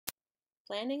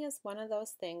Planning is one of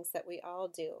those things that we all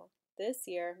do. This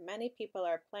year, many people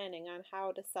are planning on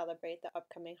how to celebrate the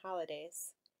upcoming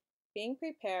holidays. Being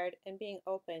prepared and being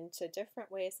open to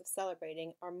different ways of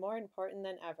celebrating are more important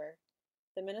than ever.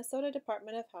 The Minnesota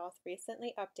Department of Health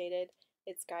recently updated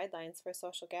its guidelines for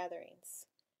social gatherings.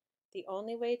 The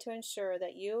only way to ensure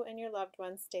that you and your loved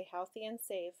ones stay healthy and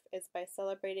safe is by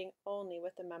celebrating only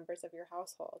with the members of your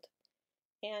household,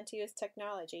 and to use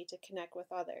technology to connect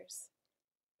with others.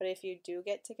 But if you do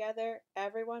get together,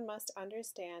 everyone must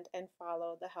understand and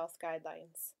follow the health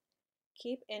guidelines.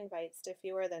 Keep invites to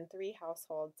fewer than 3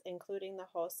 households, including the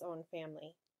host's own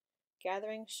family.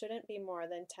 Gatherings shouldn't be more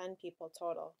than 10 people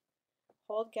total.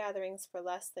 Hold gatherings for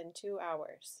less than 2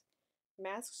 hours.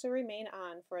 Masks should remain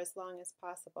on for as long as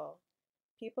possible.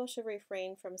 People should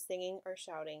refrain from singing or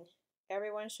shouting.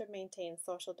 Everyone should maintain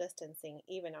social distancing,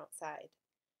 even outside.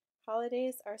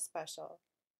 Holidays are special.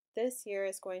 This year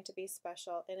is going to be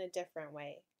special in a different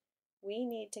way. We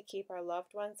need to keep our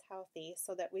loved ones healthy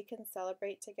so that we can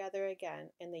celebrate together again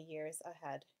in the years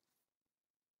ahead.